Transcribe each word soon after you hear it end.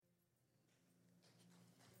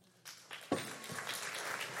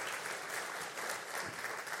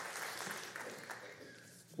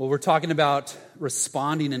Well, we're talking about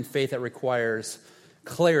responding in faith that requires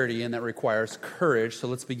clarity and that requires courage. So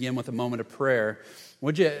let's begin with a moment of prayer.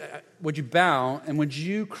 Would you bow and would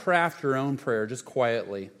you craft your own prayer just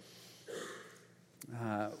quietly?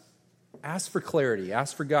 Ask for clarity.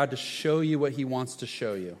 Ask for God to show you what He wants to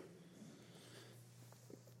show you.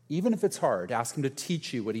 Even if it's hard, ask Him to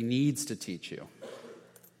teach you what He needs to teach you.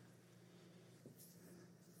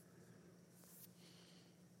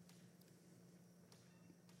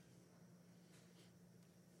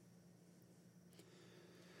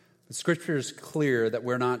 The Scripture is clear that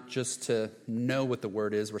we're not just to know what the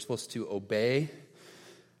Word is, we're supposed to obey.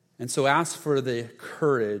 And so ask for the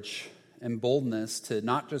courage and boldness to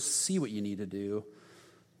not just see what you need to do,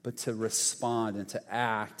 but to respond and to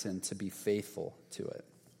act and to be faithful to it.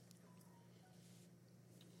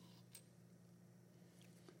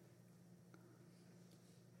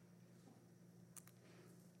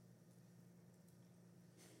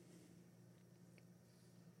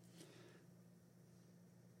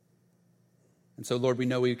 And so, Lord, we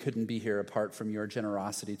know we couldn't be here apart from your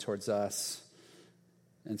generosity towards us.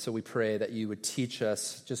 And so we pray that you would teach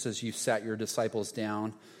us, just as you sat your disciples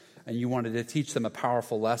down, and you wanted to teach them a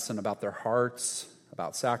powerful lesson about their hearts,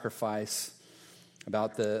 about sacrifice,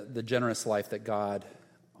 about the generous life that God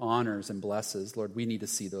honors and blesses. Lord, we need to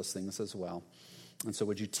see those things as well. And so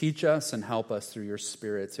would you teach us and help us through your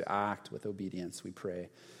Spirit to act with obedience, we pray.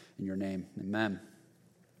 In your name, amen.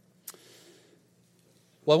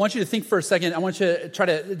 Well, I want you to think for a second. I want you to try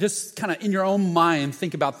to just kind of in your own mind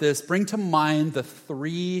think about this. Bring to mind the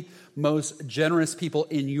three most generous people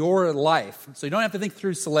in your life. So you don't have to think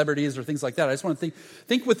through celebrities or things like that. I just want to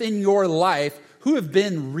think within your life, who have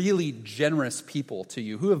been really generous people to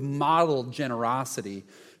you? Who have modeled generosity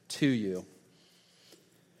to you?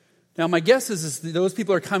 Now, my guess is those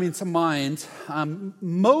people are coming to mind.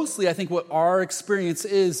 Mostly, I think what our experience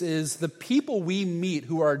is the people we meet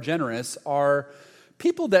who are generous are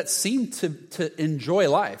people that seem to enjoy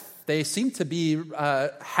life. They seem to be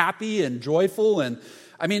happy and joyful. And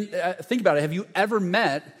I mean, think about it. Have you ever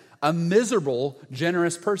met a miserable,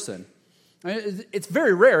 generous person? I mean, it's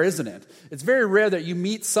very rare, isn't it? It's very rare that you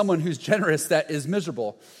meet someone who's generous that is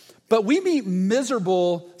miserable. But we meet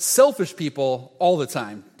miserable, selfish people all the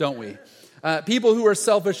time, don't we? People who are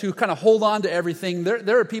selfish, who kind of hold on to everything.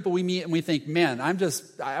 There are people we meet and we think, man,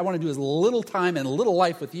 I want to do as little time and little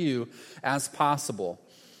life with you as possible.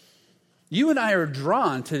 You and I are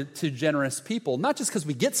drawn to generous people, not just because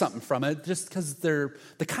we get something from it, just because they're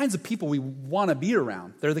the kinds of people we want to be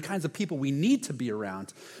around. They're the kinds of people we need to be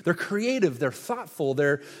around. They're creative, they're thoughtful,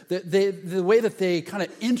 the way that they kind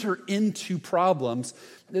of enter into problems,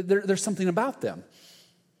 there's something about them.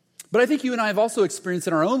 But I think you and I have also experienced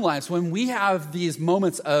in our own lives when we have these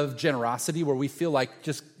moments of generosity where we feel like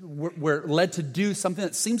just we're led to do something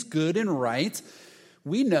that seems good and right,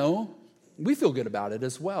 we feel good about it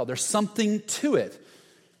as well. There's something to it.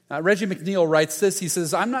 Reggie McNeil writes this. He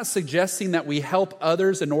says, I'm not suggesting that we help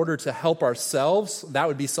others in order to help ourselves. That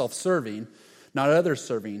would be self-serving, not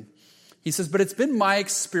others-serving. He says, but it's been my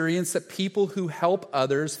experience that people who help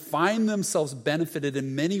others find themselves benefited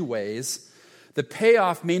in many ways. The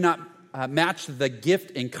payoff may not match the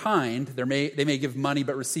gift in kind. They may give money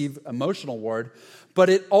but receive emotional reward, but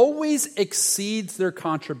it always exceeds their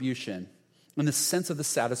contribution in the sense of the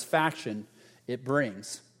satisfaction it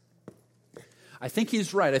brings. I think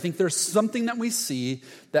he's right. I think there's something that we see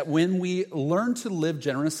that when we learn to live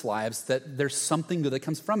generous lives, that there's something good that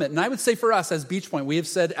comes from it. And I would say for us as Beach Point, we have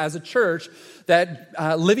said as a church that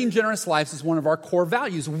living generous lives is one of our core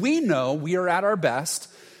values. We know we are at our best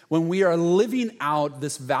when we are living out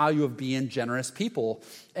this value of being generous people.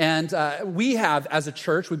 And we have, as a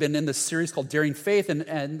church, we've been in this series called Daring Faith,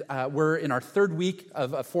 and we're in our third week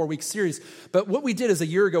of a 4-week series. But what we did is a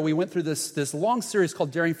year ago, we went through this long series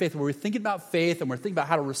called Daring Faith, where we're thinking about faith, and we're thinking about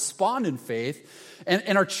how to respond in faith.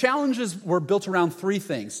 And our challenges were built around three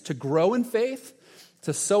things: to grow in faith,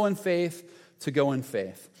 to sow in faith, to go in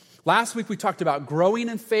faith. Last week, we talked about growing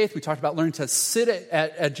in faith. We talked about learning to sit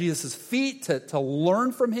at Jesus' feet, to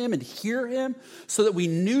learn from him and hear him so that we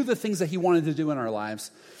knew the things that he wanted to do in our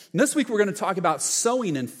lives. And this week, we're going to talk about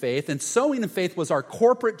sowing in faith. And sowing in faith was our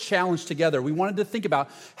corporate challenge together. We wanted to think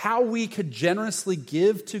about how we could generously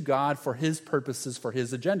give to God for his purposes, for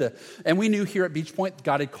his agenda. And we knew here at Beach Point,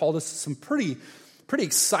 God had called us to some pretty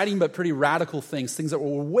exciting but pretty radical things that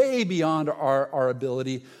were way beyond our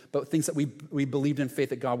ability, but things that we believed in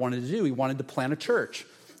faith that God wanted to do. He wanted to plant a church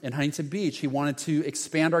in Huntington Beach. He wanted to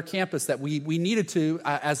expand our campus, that we needed to,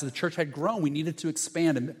 as the church had grown, we needed to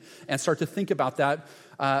expand and start to think about that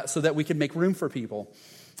so that we could make room for people.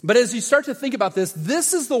 But as you start to think about this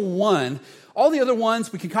is the one. All the other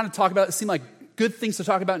ones we can kind of talk about, it seem like good things to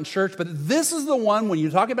talk about in church, but this is the one when you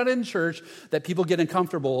talk about it in church that people get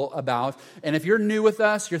uncomfortable about. And if you're new with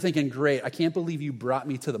us, you're thinking, great, I can't believe you brought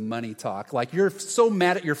me to the money talk. Like, you're so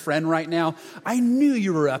mad at your friend right now. I knew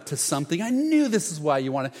you were up to something. I knew this is why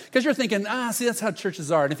you wanted, because you're thinking, see, that's how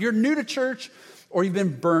churches are. And if you're new to church or you've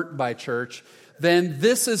been burnt by church, then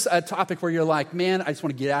this is a topic where you're like, man, I just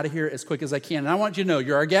want to get out of here as quick as I can. And I want you to know,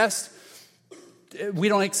 you're our guest. We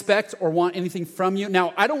don't expect or want anything from you.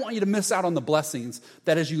 Now, I don't want you to miss out on the blessings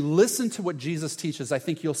that as you listen to what Jesus teaches, I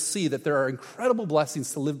think you'll see that there are incredible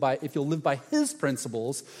blessings to live by if you'll live by his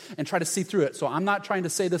principles and try to see through it. So I'm not trying to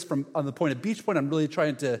say this from on the point of Beach Point. I'm really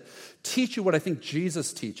trying to teach you what I think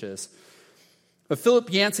Jesus teaches. But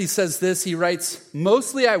Philip Yancey says this. He writes,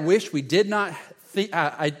 mostly I wish we did not think,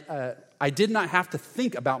 I did not have to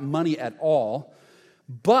think about money at all,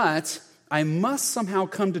 but I must somehow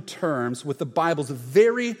come to terms with the Bible's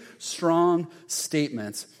very strong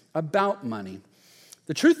statements about money.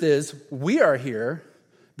 The truth is, we are here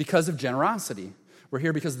because of generosity. We're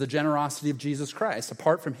here because of the generosity of Jesus Christ.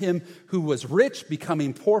 Apart from him who was rich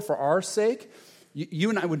becoming poor for our sake, you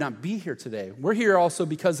and I would not be here today. We're here also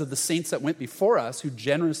because of the saints that went before us who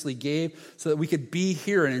generously gave so that we could be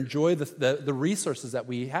here and enjoy the resources that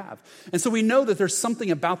we have. And so we know that there's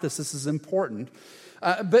something about this. This is important.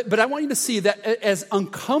 But I want you to see that as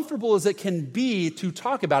uncomfortable as it can be to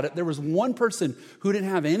talk about it, there was one person who didn't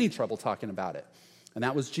have any trouble talking about it, and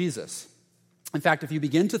that was Jesus. In fact, if you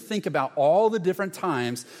begin to think about all the different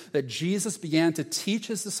times that Jesus began to teach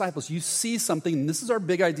his disciples, you see something, and this is our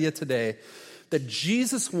big idea today, that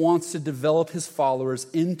Jesus wants to develop his followers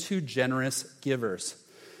into generous givers.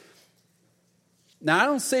 Now, I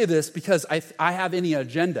don't say this because I have any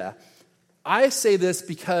agenda. I say this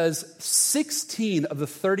because 16 of the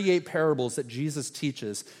 38 parables that Jesus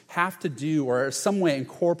teaches have to do or in some way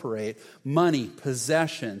incorporate money,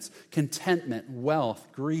 possessions, contentment, wealth,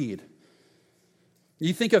 greed.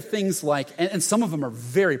 You think of things like, and some of them are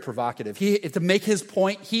very provocative. To make his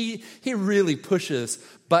point, he really pushes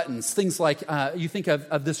buttons. Things like, you think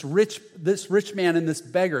of this rich man and this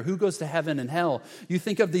beggar, who goes to heaven and hell. You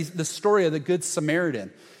think of the story of the Good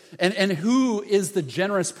Samaritan. And who is the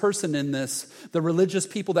generous person in this? The religious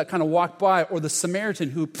people that kind of walk by, or the Samaritan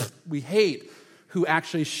who we hate, who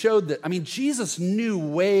actually showed that. I mean, Jesus knew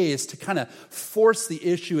ways to kind of force the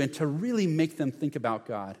issue and to really make them think about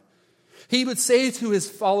God. He would say to his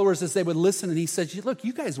followers as they would listen, and he said, look,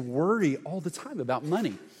 you guys worry all the time about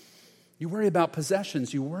money. You worry about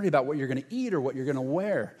possessions. You worry about what you're going to eat or what you're going to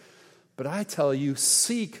wear. But I tell you,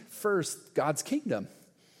 seek first God's kingdom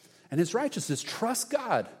and his righteousness. Trust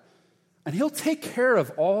God. And he'll take care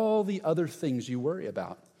of all the other things you worry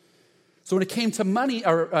about. So when it came to money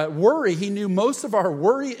or worry, he knew most of our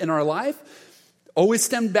worry in our life always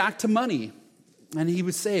stemmed back to money. And he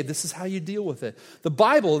would say, this is how you deal with it. The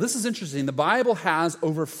Bible, this is interesting. The Bible has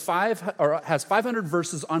has 500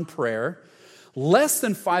 verses on prayer, less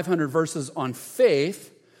than 500 verses on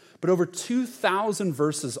faith, but over 2,000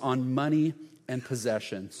 verses on money and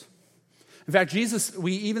possessions. In fact,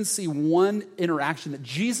 we even see one interaction that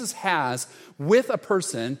Jesus has with a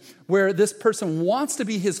person where this person wants to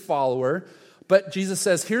be his follower, but Jesus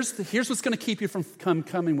says, here's what's going to keep you from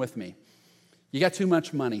coming with me. You got too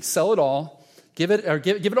much money. Sell it all. Give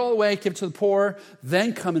it all away. Give it to the poor.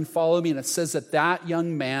 Then come and follow me. And it says that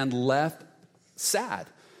young man left sad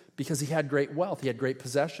because he had great wealth. He had great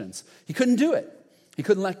possessions. He couldn't do it. He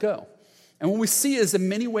couldn't let go. And what we see is in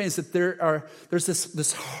many ways that there's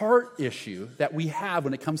this heart issue that we have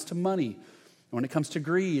when it comes to money, and when it comes to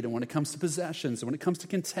greed, and when it comes to possessions, and when it comes to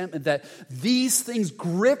contentment, that these things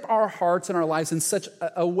grip our hearts and our lives in such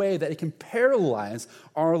a way that it can paralyze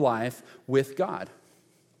our life with God.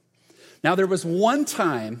 Now, there was one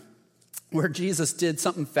time where Jesus did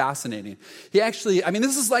something fascinating. He actually,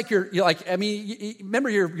 this is like remember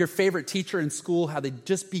your favorite teacher in school, how they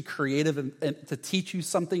just be creative and to teach you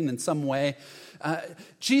something in some way?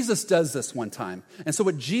 Jesus does this one time. And so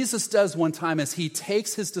what Jesus does one time is he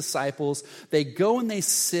takes his disciples, they go and they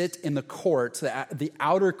sit in the court, the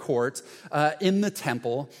outer court in the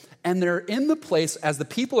temple, and they're in the place, as the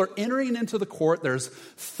people are entering into the court, there's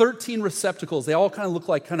 13 receptacles. They all kind of look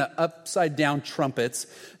like kind of upside down trumpets.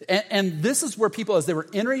 And this is where people, as they were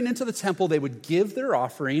entering into the temple, they would give their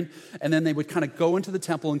offering, and then they would kind of go into the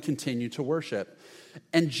temple and continue to worship.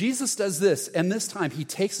 And Jesus does this, and this time he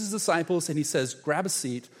takes his disciples and he says, grab a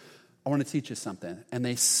seat, I want to teach you something. And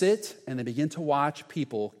they sit and they begin to watch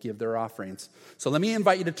people give their offerings. So let me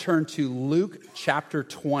invite you to turn to Luke chapter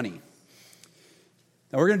 20.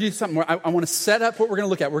 Now we're going to do something more. I want to set up what we're going to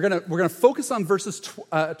look at. We're going to focus on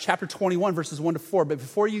chapter 21, verses 1 to 4. But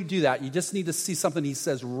before you do that, you just need to see something he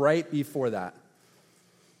says right before that.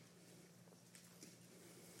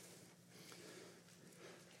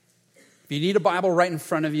 If you need a Bible right in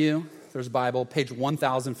front of you, there's a Bible, page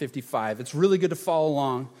 1055. It's really good to follow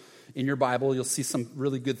along in your Bible. You'll see some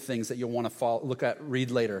really good things that you'll want to look at,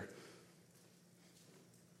 read later.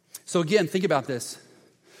 So again, think about this.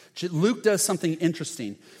 Luke does something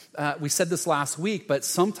interesting. We said this last week, but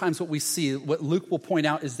sometimes what we see, what Luke will point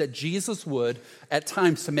out is that Jesus would, at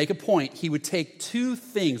times, to make a point, he would take two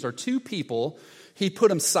things or two people, he'd put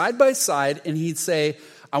them side by side, and he'd say,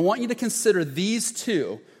 I want you to consider these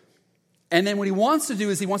two. And then what he wants to do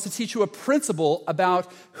is he wants to teach you a principle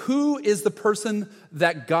about who is the person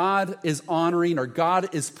that God is honoring or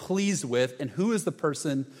God is pleased with, and who is the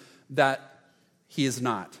person that he is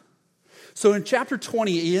not. So in chapter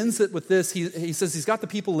 20, he ends it with this. He says he's got the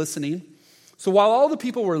people listening. So while all the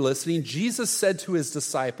people were listening, Jesus said to his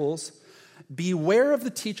disciples, beware of the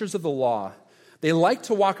teachers of the law. They like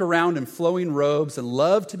to walk around in flowing robes and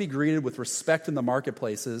love to be greeted with respect in the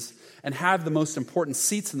marketplaces and have the most important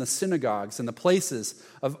seats in the synagogues and the places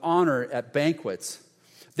of honor at banquets.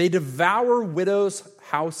 They devour widows'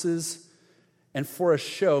 houses and for a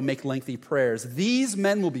show make lengthy prayers. These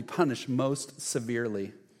men will be punished most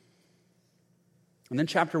severely. And then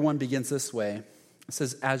chapter 1 begins this way. It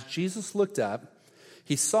says, as Jesus looked up,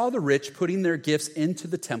 he saw the rich putting their gifts into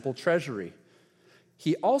the temple treasury.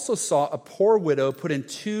 He also saw a poor widow put in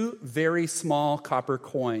 2 very small copper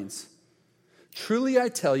coins. Truly I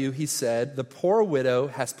tell you, he said, the poor widow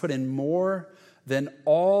has put in more than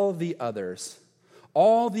all the others.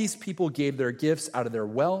 All these people gave their gifts out of their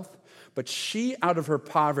wealth, but she out of her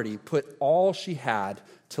poverty put all she had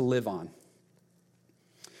to live on.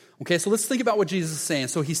 Okay, so let's think about what Jesus is saying.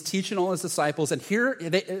 So he's teaching all his disciples, and here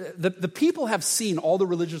the people have seen all the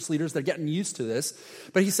religious leaders. They're getting used to this.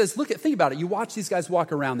 But he says, think about it. You watch these guys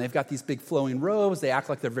walk around. They've got these big flowing robes. They act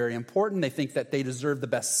like they're very important. They think that they deserve the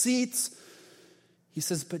best seats. He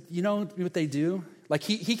says, but you know what they do? Like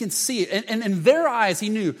he can see it. And in their eyes, he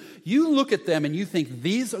knew, you look at them and you think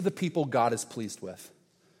these are the people God is pleased with.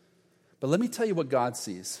 But let me tell you what God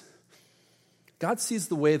sees. God sees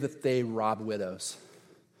the way that they rob widows.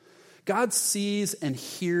 God sees and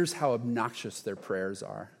hears how obnoxious their prayers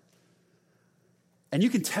are. And you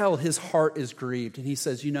can tell his heart is grieved. And he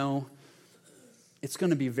says, you know, it's going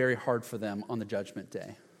to be very hard for them on the judgment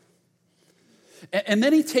day. And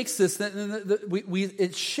then he takes this,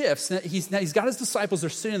 it shifts. He's got his disciples, they're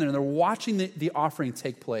sitting there, and they're watching the offering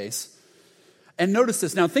take place. And notice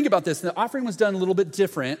this. Now, think about this. The offering was done a little bit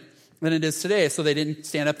different than it is today. So they didn't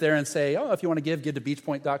stand up there and say, oh, if you want to give to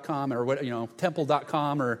beachpoint.com or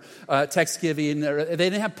temple.com or text giving. They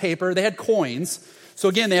didn't have paper. They had coins. So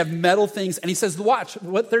again, they have metal things. And he says, watch.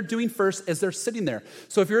 What they're doing first is they're sitting there.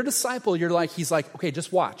 So if you're a disciple, he's like, okay,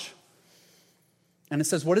 just watch. And it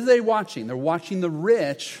says, what are they watching? They're watching the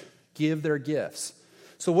rich give their gifts.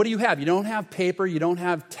 So what do you have? You don't have paper. You don't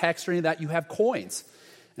have text or any of that. You have coins.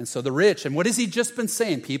 And so the rich, and what has he just been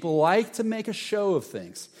saying? People like to make a show of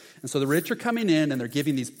things. And so the rich are coming in and they're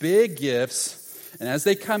giving these big gifts. And as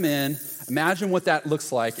they come in, imagine what that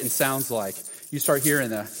looks like and sounds like. You start hearing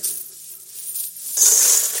the...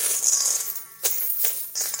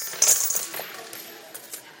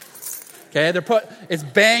 Okay, it's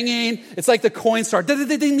banging. It's like the coins start ding,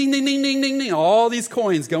 ding, ding, ding, ding, ding, ding, ding. All these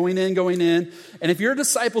coins going in. And if you're a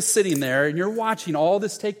disciple sitting there and you're watching all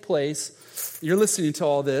this take place, you're listening to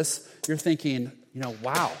all this, you're thinking,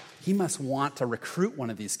 wow, he must want to recruit one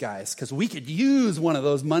of these guys because we could use one of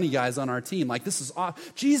those money guys on our team. Like, this is awesome.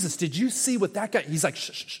 Jesus, did you see what that guy? He's like,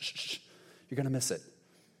 shh, shh, shh, shh. You're going to miss it.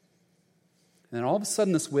 And then all of a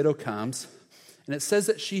sudden this widow comes. And it says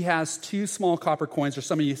that she has 2 small copper coins, or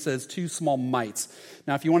somebody says 2 small mites.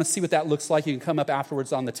 Now, if you want to see what that looks like, you can come up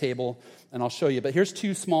afterwards on the table, and I'll show you. But here's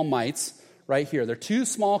 2 small mites right here. They're 2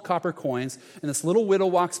 small copper coins, and this little widow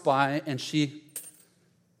walks by, and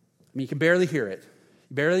you can barely hear it.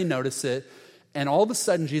 You barely notice it. And all of a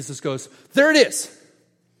sudden, Jesus goes, there it is.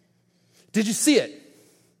 Did you see it?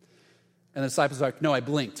 And the disciples are like, no, I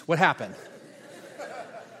blinked. What happened?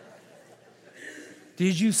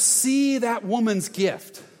 Did you see that woman's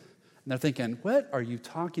gift? And they're thinking, what are you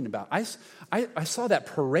talking about? I saw that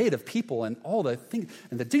parade of people and all the things,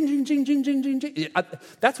 and the ding, ding, ding, ding, ding, ding, ding.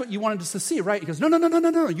 That's what you wanted us to see, right? He goes,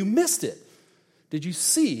 no, you missed it. Did you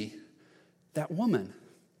see that woman?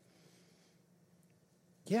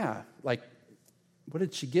 Yeah, like, what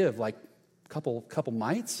did she give? Like a couple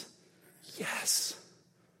mites? Yes.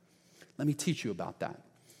 Let me teach you about that.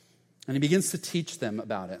 And he begins to teach them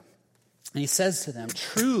about it. And he says to them,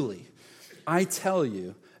 truly, I tell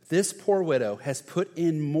you, this poor widow has put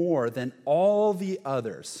in more than all the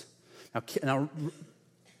others. Now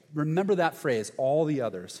remember that phrase, all the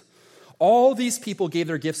others. All these people gave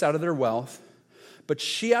their gifts out of their wealth, but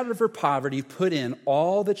she out of her poverty put in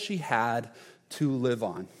all that she had to live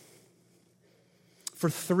on. For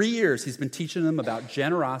 3 years, he's been teaching them about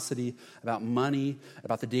generosity, about money,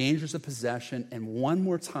 about the dangers of possession. And one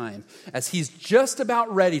more time, as he's just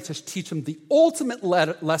about ready to teach them the ultimate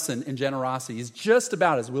lesson in generosity, he's just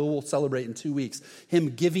about, as we'll celebrate in 2 weeks, him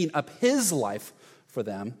giving up his life for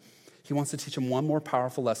them. He wants to teach them one more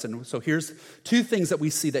powerful lesson. So here's 2 things that we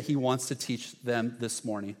see that he wants to teach them this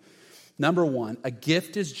morning. Number 1, a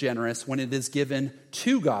gift is generous when it is given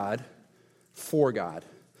to God for God.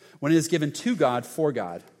 When it is given to God for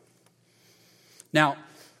God. Now,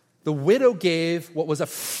 the widow gave what was a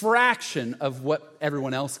fraction of what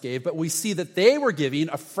everyone else gave, but we see that they were giving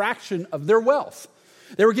a fraction of their wealth.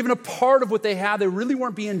 They were given a part of what they had. They really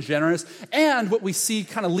weren't being generous. And what we see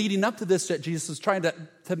kind of leading up to this that Jesus is trying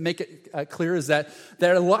to make it clear is that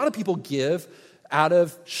a lot of people give out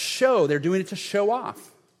of show. They're doing it to show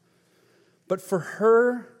off. But for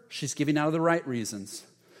her, she's giving out of the right reasons,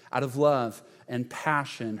 out of love and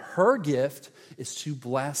passion. Her gift is to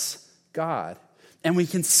bless God. And we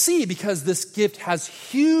can see because this gift has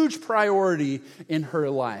huge priority in her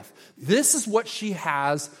life. This is what she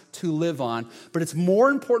has to live on, but it's more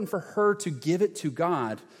important for her to give it to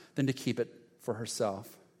God than to keep it for herself.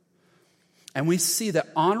 And we see that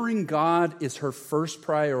honoring God is her first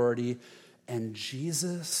priority, and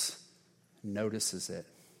Jesus notices it,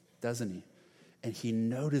 doesn't he? And he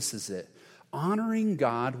notices it. Honoring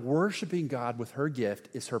God, worshiping God with her gift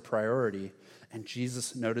is her priority, and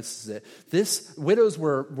Jesus notices it. Widows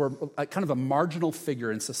were kind of a marginal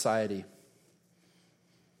figure in society.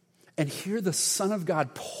 And here the Son of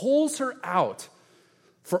God pulls her out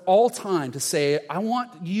for all time to say, I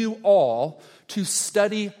want you all to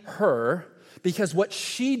study her because what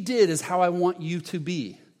she did is how I want you to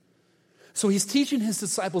be. So he's teaching his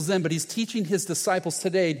disciples then, but he's teaching his disciples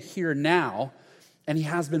today, here now, and he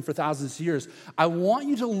has been for thousands of years. I want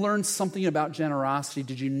you to learn something about generosity.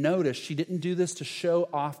 Did you notice she didn't do this to show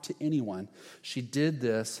off to anyone? She did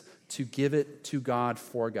this to give it to God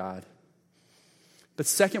for God. But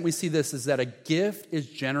second, we see this is that a gift is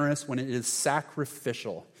generous when it is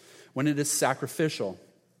sacrificial. When it is sacrificial.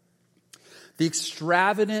 The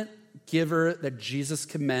extravagant giver that Jesus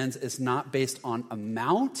commends is not based on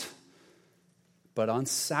amount, but on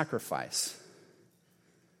sacrifice.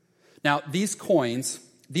 Now, these coins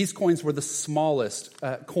were the smallest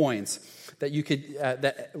coins that you could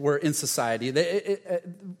that were in society.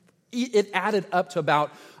 It added up to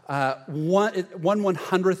about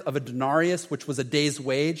 1/100th of a denarius, which was a day's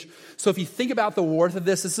wage. So if you think about the worth of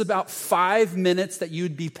this is about 5 minutes that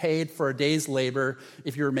you'd be paid for a day's labor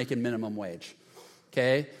if you were making minimum wage.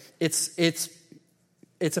 Okay, it's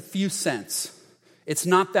a few cents. It's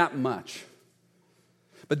not that much.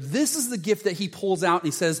 But this is the gift that he pulls out and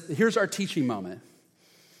he says, here's our teaching moment.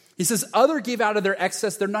 He says, other gave out of their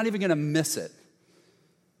excess, they're not even going to miss it.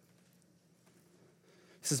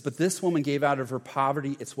 He says, but this woman gave out of her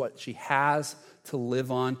poverty. It's what she has to live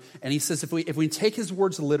on. And he says, if we take his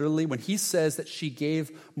words literally, when he says that she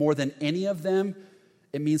gave more than any of them,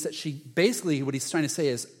 it means that she, basically what he's trying to say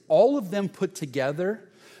is all of them put together,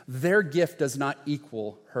 their gift does not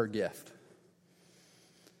equal her gift.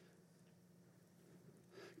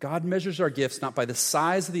 God measures our gifts not by the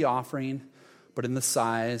size of the offering, but in the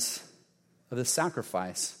size of the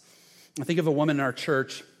sacrifice. I think of a woman in our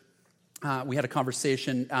church. We had a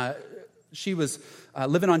conversation. She was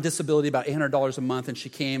living on disability, about $800 a month, and she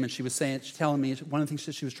came and she was telling me one of the things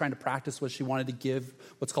that she was trying to practice was she wanted to give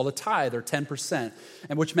what's called a tithe, or 10%,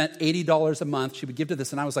 and which meant $80 a month. She would give to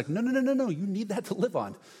this, and I was like, no, you need that to live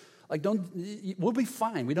on. Like, we'll be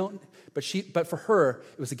fine. But for her,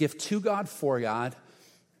 it was a gift to God for God.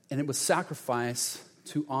 And it was sacrifice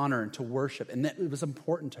to honor and to worship. And it was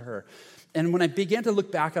important to her. And when I began to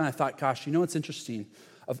look back on it, I thought, gosh, you know what's interesting?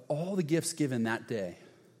 Of all the gifts given that day,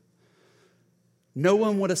 no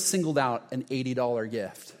one would have singled out an $80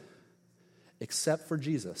 gift except for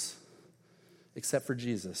Jesus. Except for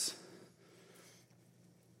Jesus.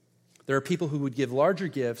 There are people who would give larger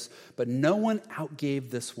gifts, but no one outgave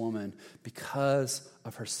this woman because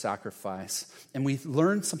of her sacrifice. And we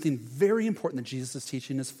learned something very important that Jesus is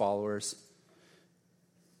teaching his followers,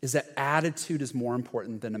 is that attitude is more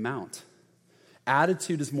important than amount.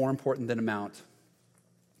 Attitude is more important than amount.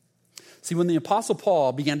 See, when the Apostle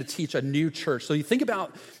Paul began to teach a new church, so you think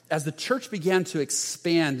about as the church began to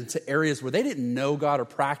expand into areas where they didn't know God or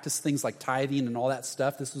practice things like tithing and all that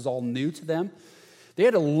stuff, this was all new to them. They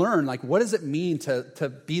had to learn, like, what does it mean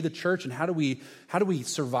to be the church, and how do we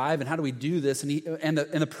survive, and how do we do this? And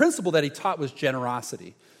the principle that he taught was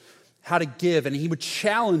generosity, how to give, and he would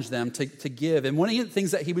challenge them to give. And one of the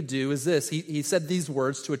things that he would do is this. He said these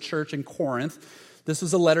words to a church in Corinth. This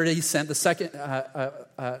was a letter that he sent,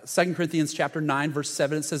 the 2 Corinthians chapter 9, verse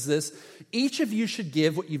 7. It says this: each of you should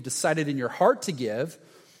give what you've decided in your heart to give,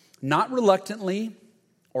 not reluctantly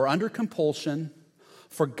or under compulsion,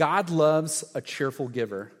 for God loves a cheerful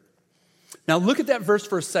giver. Now look at that verse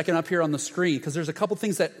for a second up here on the screen, because there's a couple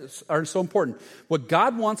things that are so important. What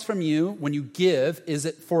God wants from you when you give is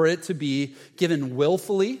for it to be given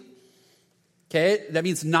willfully. Okay, that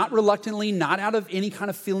means not reluctantly, not out of any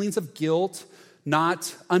kind of feelings of guilt,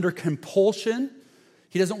 not under compulsion.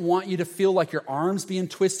 He doesn't want you to feel like your arm's being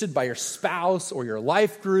twisted by your spouse or your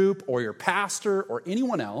life group or your pastor or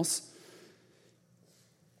anyone else.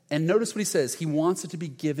 And notice what he says. He wants it to be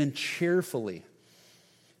given cheerfully.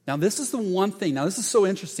 Now, this is the one thing. Now, this is so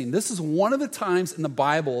interesting. This is one of the times in the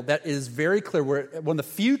Bible that is very clear, where one of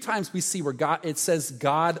the few times we see where it says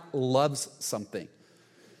God loves something.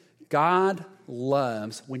 God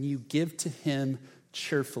loves when you give to him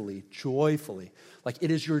cheerfully, joyfully. Like,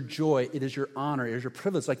 it is your joy, it is your honor, it is your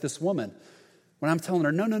privilege. Like this woman, when I'm telling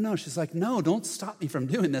her, no, she's like, no, don't stop me from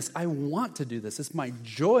doing this. I want to do this. It's my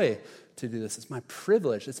joy to do this. It's my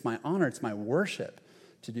privilege. It's my honor. It's my worship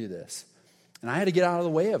to do this. And I had to get out of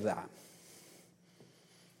the way of that.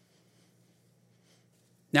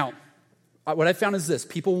 Now, what I found is this.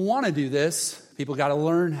 People want to do this. People got to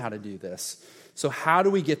learn how to do this. So how do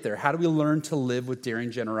we get there? How do we learn to live with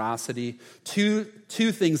daring generosity? Two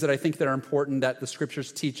things that I think that are important that the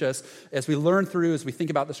scriptures teach us as we learn through, as we think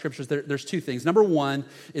about the scriptures. There's two things. Number one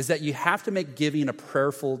is that you have to make giving a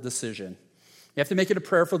prayerful decision. You have to make it a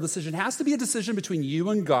prayerful decision. It has to be a decision between you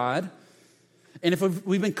and God. And if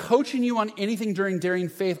we've been coaching you on anything during Daring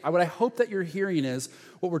Faith, what I hope that you're hearing is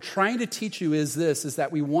what we're trying to teach you is this, is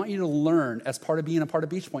that we want you to learn as part of being a part of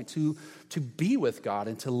Beach Point to be with God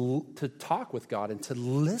and to talk with God and to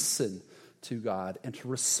listen to God and to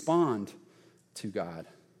respond to God.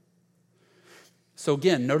 So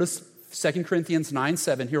again, notice 2 Corinthians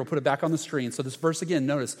 9:7. Here, we'll put it back on the screen. So this verse again,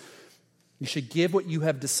 notice, you should give what you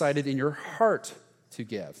have decided in your heart to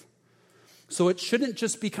give. So it shouldn't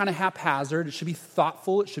just be kind of haphazard. It should be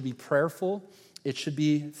thoughtful. It should be prayerful. It should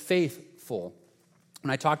be faithful.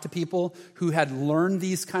 When I talk to people who had learned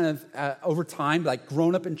these kind of over time, like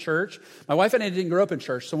grown up in church, my wife and I didn't grow up in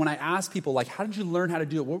church. So when I ask people, like, how did you learn how to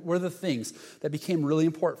do it? What were the things that became really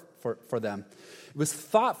important for them? It was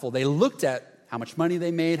thoughtful. They looked at how much money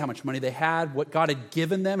they made, how much money they had, what God had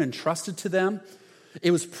given them and trusted to them.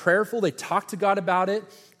 It was prayerful. They talked to God about it,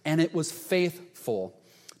 and it was faithful.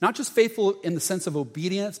 Not just faithful in the sense of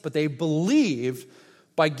obedience, but they believed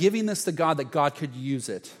by giving this to God that God could use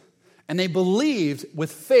it. And they believed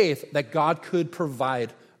with faith that God could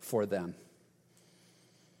provide for them.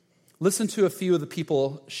 Listen to a few of the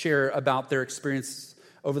people share about their experience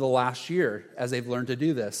over the last year as they've learned to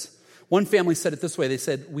do this. One family said it this way. They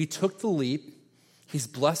said, we took the leap. He's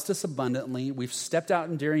blessed us abundantly. We've stepped out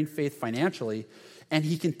in daring faith financially, and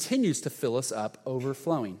he continues to fill us up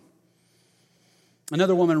overflowing.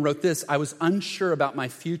 Another woman wrote this: I was unsure about my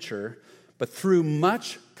future, but through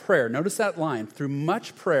much prayer, notice that line, through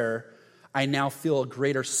much prayer, I now feel a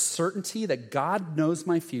greater certainty that God knows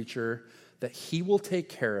my future, that he will take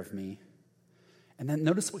care of me. And then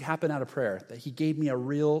notice what happened out of prayer, that he gave me a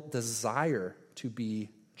real desire to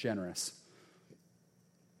be generous.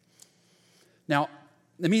 Now,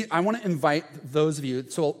 I want to invite those of you.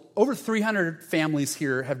 So over 300 families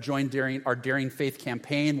here have joined our Daring Faith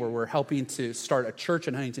campaign, where we're helping to start a church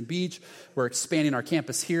in Huntington Beach. We're expanding our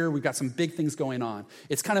campus here. We've got some big things going on.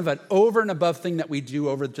 It's kind of an over and above thing that we do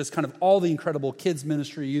over just kind of all the incredible kids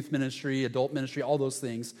ministry, youth ministry, adult ministry, all those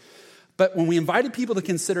things. But when we invited people to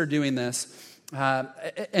consider doing this,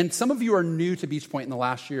 and some of you are new to Beach Point in the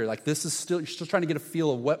last year, like you're still trying to get a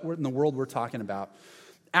feel of what in the world we're talking about.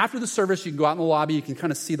 After the service, you can go out in the lobby. You can kind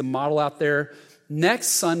of see the model out there. Next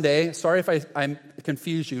Sunday, sorry if I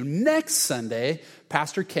confuse you. Next Sunday,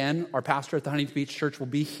 Pastor Ken, our pastor at the Huntington Beach Church, will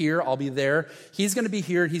be here. I'll be there. He's going to be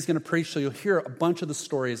here. He's going to preach, so you'll hear a bunch of the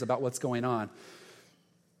stories about what's going on.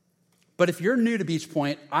 But if you're new to Beach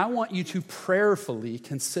Point, I want you to prayerfully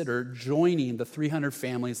consider joining the 300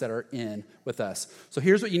 families that are in with us. So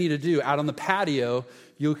here's what you need to do. Out on the patio,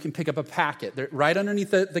 you can pick up a packet. Right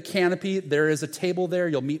underneath the canopy, there is a table there.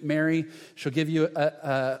 You'll meet Mary. She'll give you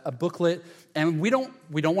a booklet. And we don't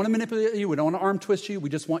want to manipulate you. We don't want to arm twist you.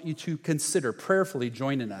 We just want you to consider prayerfully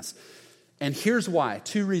joining us. And here's why.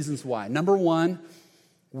 2 reasons why. Number 1,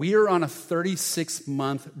 we are on a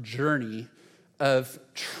 36-month journey of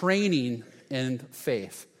training in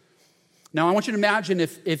faith. Now, I want you to imagine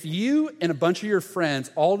if you and a bunch of your friends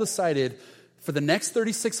all decided for the next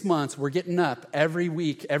 36 months, we're getting up every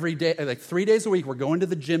week, every day, like 3 days a week, we're going to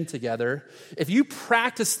the gym together. If you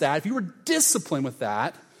practice that, if you were disciplined with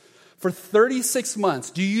that for 36 months,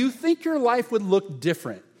 do you think your life would look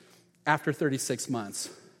different after 36 months?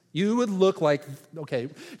 You would look like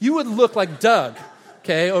Doug.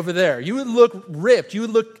 Okay, over there. You would look ripped. You would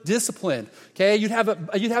look disciplined. Okay, you'd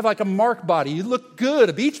have like a Mark body. You'd look good,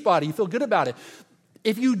 a beach body. You feel good about it.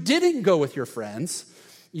 If you didn't go with your friends,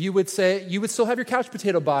 you would still have your couch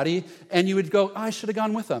potato body, and you would go, I should have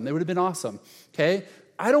gone with them. It would have been awesome. Okay,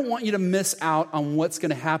 I don't want you to miss out on what's going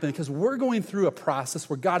to happen because we're going through a process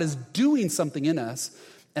where God is doing something in us,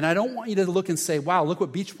 and I don't want you to look and say, wow, look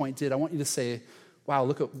what Beach Point did. I want you to say, wow,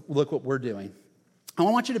 look what we're doing. I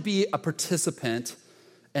want you to be a participant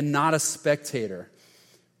and not a spectator.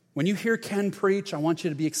 When you hear Ken preach, I want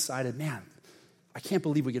you to be excited. Man, I can't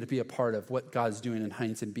believe we get to be a part of what God's doing in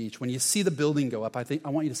Huntington Beach. When you see the building go up, I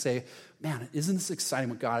want you to say, man, isn't this exciting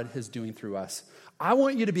what God is doing through us? I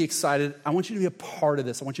want you to be excited. I want you to be a part of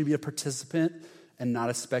this. I want you to be a participant and not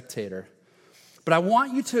a spectator. But I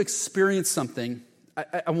want you to experience something.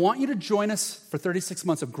 I want you to join us for 36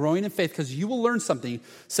 months of growing in faith because you will learn something.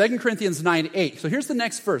 2 Corinthians 9:8. So here's the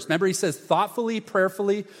next verse. Remember, he says thoughtfully,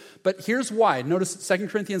 prayerfully. But here's why. Notice 2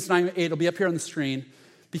 Corinthians 9:8. It'll be up here on the screen.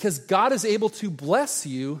 Because God is able to bless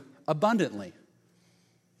you abundantly.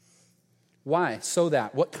 Why? So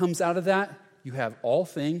that. What comes out of that? You have all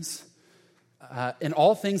things. In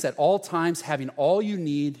all things at all times, having all you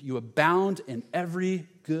need, you abound in every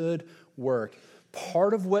good work.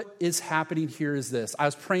 Part of what is happening here is this. I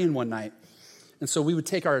was praying one night, and so we would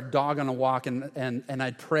take our dog on a walk, and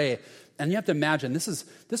I'd pray. And you have to imagine, this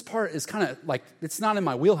part is kind of like, it's not in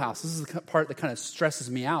my wheelhouse. This is the part that kind of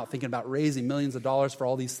stresses me out, thinking about raising millions of dollars for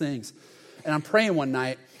all these things. And I'm praying one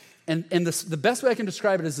night, and the best way I can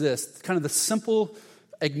describe it is this, kind of the simple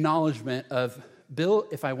acknowledgement of, Bill,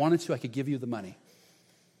 if I wanted to, I could give you the money.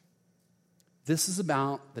 This is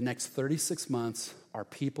about the next 36 months, our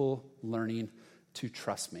people learning to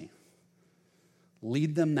trust me.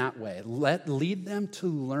 Lead them that way. Lead them to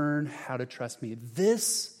learn how to trust me.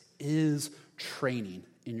 This is training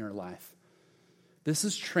in your life. This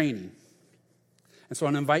is training. And so I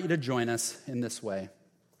want to invite you to join us in this way.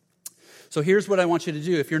 So here's what I want you to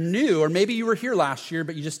do. If you're new, or maybe you were here last year,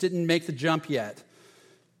 but you just didn't make the jump yet,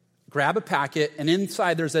 grab a packet, and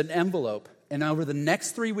inside there's an envelope. And over the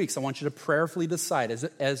next 3 weeks, I want you to prayerfully decide,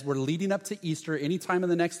 as we're leading up to Easter, anytime in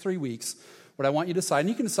the next 3 weeks, what I want you to decide, and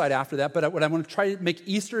you can decide after that, but what I want to try to make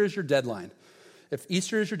Easter as your deadline. If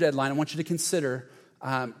Easter is your deadline, I want you to consider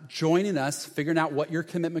joining us, figuring out what your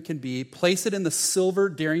commitment can be. Place it in the silver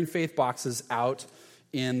Daring Faith boxes out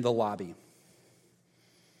in the lobby.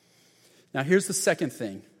 Now, here's the second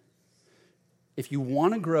thing. If you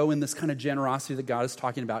want to grow in this kind of generosity that God is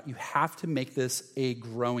talking about, you have to make this a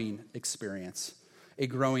growing experience. A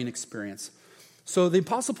growing experience. So the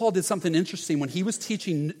Apostle Paul did something interesting when he was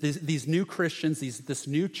teaching these new Christians, this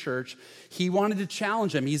new church. He wanted to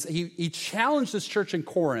challenge them. He challenged this church in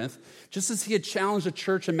Corinth, just as he had challenged a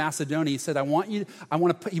church in Macedonia. He said,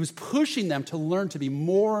 he was pushing them to learn to be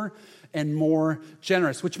more and more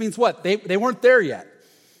generous, which means what? They weren't there yet.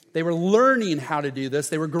 They were learning how to do this.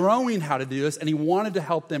 They were growing how to do this, and he wanted to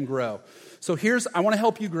help them grow. So I want to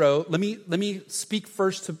help you grow. Let me speak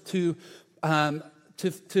first to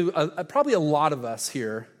probably a lot of us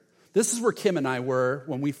here. This is where Kim and I were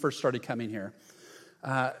when we first started coming here.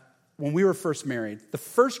 When we were first married. The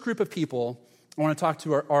first group of people I want to talk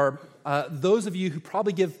to are those of you who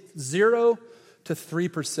probably give 0 to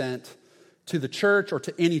 3% to the church or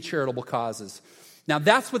to any charitable causes. Now,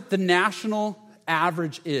 that's what the national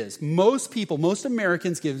average is. Most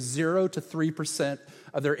Americans give 0 to 3%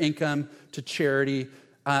 of their income to charity.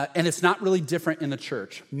 And it's not really different in the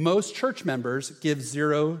church. Most church members give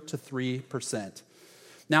 0 to 3%.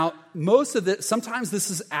 Now, sometimes this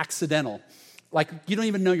is accidental. Like, you don't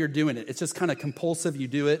even know you're doing it. It's just kind of compulsive. You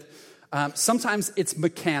do it. Sometimes it's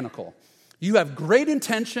mechanical. You have great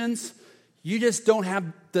intentions. you just don't have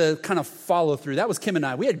the kind of follow through. That was Kim and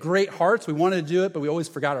I. We had great hearts. We wanted to do it, but we always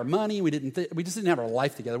forgot our money. We just didn't have our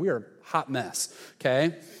life together. We were a hot mess,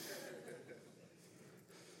 okay?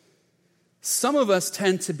 Some of us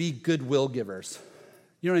tend to be goodwill givers.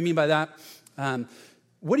 You know what I mean by that?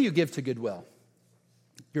 What do you give to Goodwill?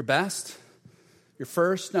 Your best? Your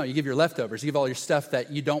first? No, you give your leftovers. You give all your stuff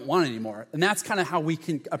that you don't want anymore. And that's kind of how we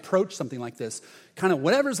can approach something like this. Kind of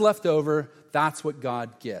whatever's left over, that's what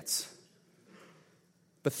God gets.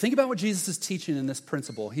 But think about what Jesus is teaching in this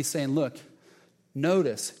principle. He's saying, look,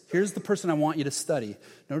 notice, here's the person I want you to study.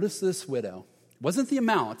 Notice this widow. It wasn't the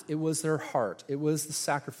amount, it was her heart. It was the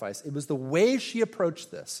sacrifice. It was the way she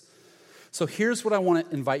approached this. So here's what I want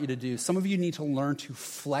to invite you to do. Some of you need to learn to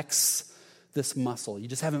flex this muscle. You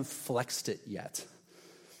just haven't flexed it yet.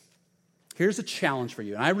 Here's a challenge for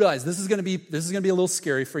you. And I realize this is going to be a little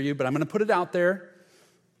scary for you, but I'm going to put it out there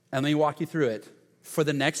and let me walk you through it. For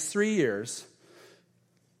the next 3 years,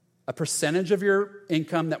 a percentage of your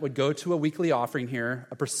income that would go to a weekly offering here,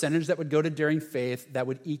 a percentage that would go to Daring Faith, that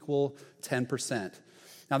would equal 10%.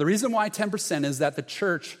 Now, the reason why 10% is that the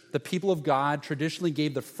church, the people of God, traditionally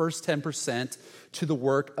gave the first 10% to the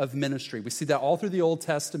work of ministry. We see that all through the Old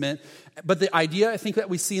Testament. But the idea, I think, that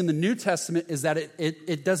we see in the New Testament is that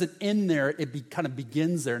it doesn't end there. It kind of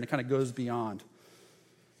begins there, and it kind of goes beyond.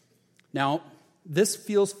 Now, this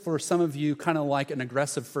feels for some of you kind of like an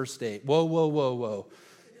aggressive first date. Whoa, whoa, whoa, whoa.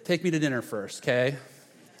 Take me to dinner first, okay?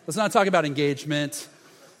 Let's not talk about engagement.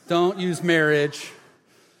 Don't use marriage.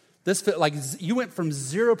 This like you went from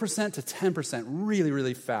 0% to 10% really,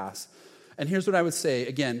 really fast. And here's what I would say.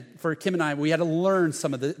 Again, for Kim and I, we had to learn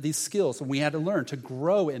some of these skills, and we had to learn to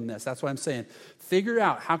grow in this. That's what I'm saying. Figure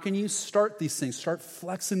out how can you start these things, start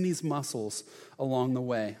flexing these muscles along the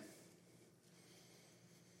way.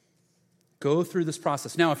 Go through this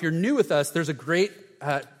process. Now, if you're new with us, there's a great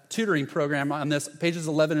tutoring program on this. Pages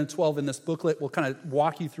 11 and 12 in this booklet will kind of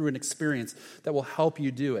walk you through an experience that will help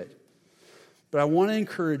you do it. But I want to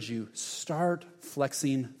encourage you, start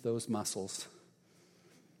flexing those muscles.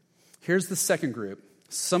 Here's the second group.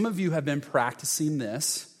 Some of you have been practicing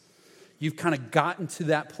this. You've kind of gotten to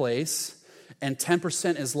that place, and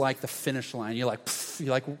 10% is like the finish line. You're like, you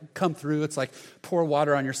like come through. It's like pour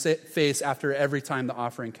water on your face after every time the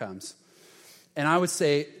offering comes. And I would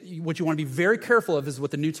say what you want to be very careful of is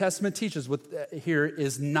what the New Testament teaches here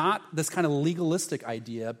is not this kind of legalistic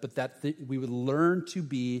idea, but that we would learn to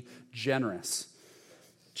be generous.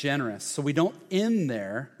 Generous. So we don't end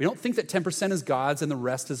there. We don't think that 10% is God's and the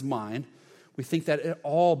rest is mine. We think that it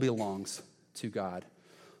all belongs to God.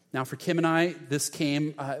 Now for Kim and I, this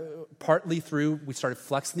came partly through, we started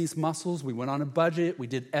flexing these muscles. We went on a budget. We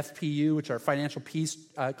did FPU, which is our financial peace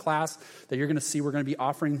class that you're going to see we're going to be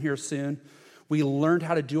offering here soon. We learned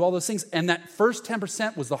how to do all those things. And that first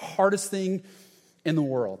 10% was the hardest thing in the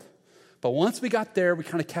world. But once we got there, we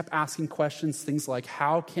kind of kept asking questions, things like,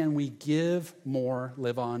 how can we give more,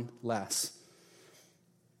 live on less?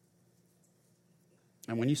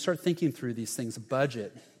 And when you start thinking through these things,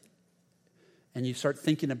 budget, and you start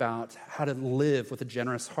thinking about how to live with a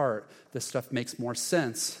generous heart, this stuff makes more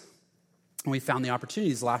sense. And we found the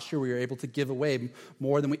opportunities. Last year, we were able to give away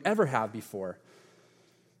more than we ever have before.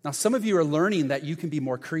 Now, some of you are learning that you can be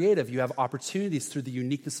more creative. You have opportunities through the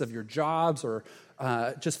uniqueness of your jobs or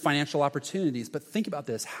just financial opportunities. But think about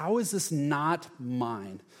this. How is this not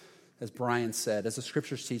mine? As Brian said, as the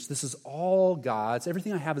scriptures teach, this is all God's.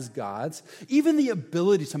 Everything I have is God's. Even the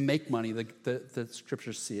ability to make money, the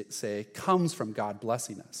scriptures say, comes from God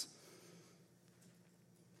blessing us.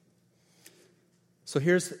 So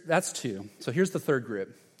that's two. So here's the third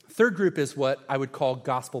group. Third group is what I would call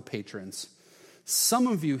gospel patrons. Some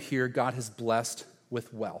of you here, God has blessed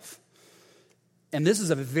with wealth. And this is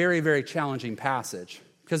a very, very challenging passage.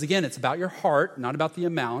 Because again, it's about your heart, not about the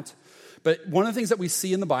amount. But one of the things that we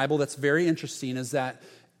see in the Bible that's very interesting is that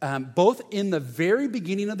both in the very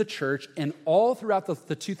beginning of the church and all throughout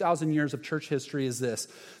the 2,000 years of church history is this,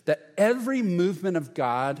 that every movement of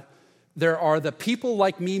God, there are the people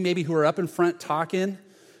like me maybe who are up in front talking,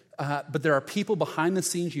 but there are people behind the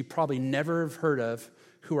scenes you probably never have heard of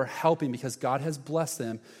who are helping because God has blessed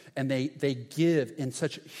them, and they give in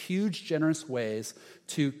such huge, generous ways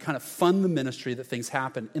to kind of fund the ministry that things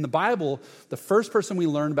happen. In the Bible, the first person we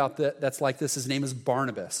learn about that's like this, his name is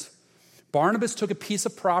Barnabas. Barnabas took a piece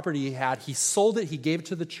of property he had, he sold it, he gave it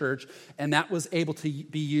to the church, and that was able to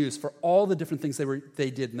be used for all the different things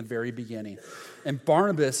they did in the very beginning. And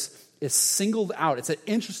Barnabas is singled out. It's an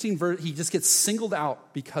interesting he just gets singled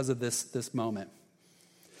out because of this moment.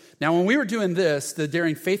 Now, when we were doing this, the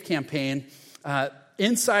Daring Faith campaign,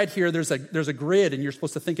 inside here, there's a grid, and you're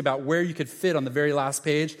supposed to think about where you could fit on the very last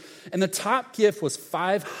page. And the top gift was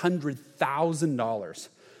 $500,000.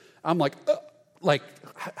 I'm like,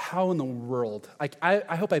 how in the world? Like,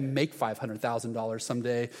 I hope I make $500,000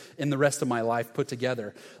 someday in the rest of my life put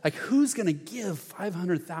together. Like, who's going to give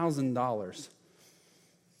 $500,000?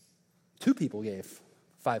 2 people gave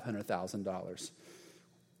 $500,000.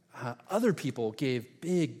 Other people gave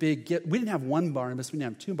big gifts. We didn't have one Barnabas. We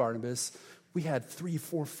didn't have 2 Barnabas. We had 3,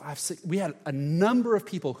 4, 5, 6. We had a number of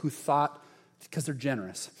people who thought, because they're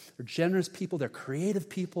generous. They're generous people. They're creative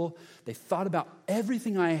people. They thought about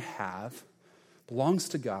everything I have belongs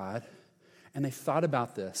to God. And they thought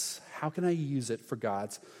about this. How can I use it for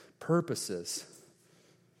God's purposes?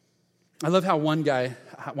 I love how one guy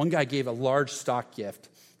gave a large stock gift.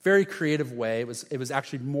 Very creative way. It was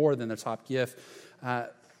actually more than the top gift.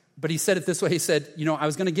 But he said it this way. He said, I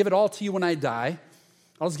was going to give it all to you when I die.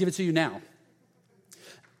 I'll just give it to you now.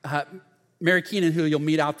 Mary Keenan, who you'll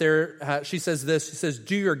meet out there, she says this. She says,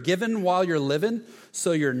 do your giving while you're living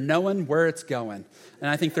so you're knowing where it's going. And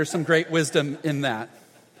I think there's some great wisdom in that.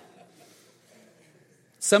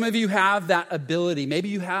 Some of you have that ability. Maybe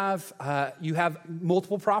you have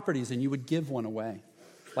multiple properties and you would give one away,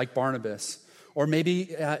 like Barnabas. Or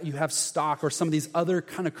maybe you have stock or some of these other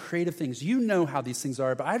kind of creative things. You know how these things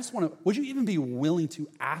are, but I just want to, would you even be willing to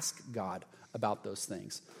ask God about those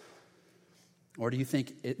things? Or do you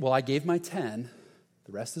think, I gave my 10,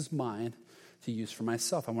 the rest is mine to use for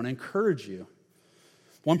myself. I want to encourage you.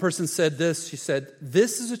 One person said this, she said,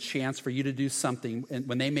 this is a chance for you to do something, and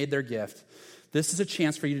when they made their gift, this is a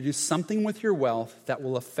chance for you to do something with your wealth that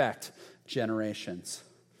will affect generations.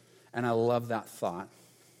 And I love that thought.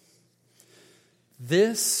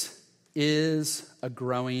 This is a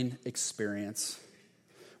growing experience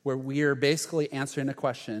where we are basically answering a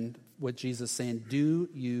question with Jesus saying, do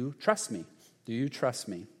you trust me? Do you trust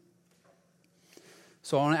me?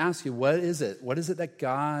 So I want to ask you, what is it? What is it that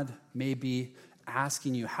God may be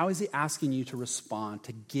asking you? How is he asking you to respond,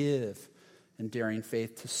 to give in daring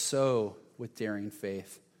faith, to sow with daring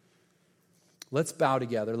faith? Let's bow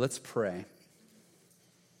together. Let's pray.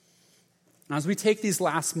 Now, as we take these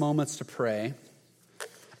last moments to pray,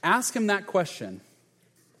 ask him that question.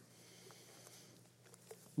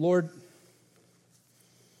 Lord,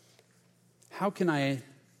 how can I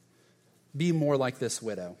be more like this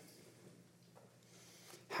widow?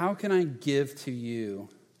 How can I give to you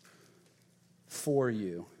for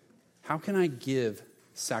you? How can I give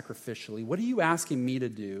sacrificially? What are you asking me to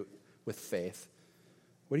do with faith?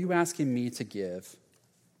 What are you asking me to give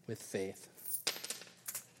with faith?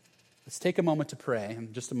 Let's take a moment to pray.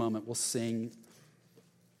 In just a moment, we'll sing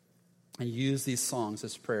and use these songs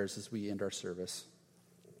as prayers as we end our service.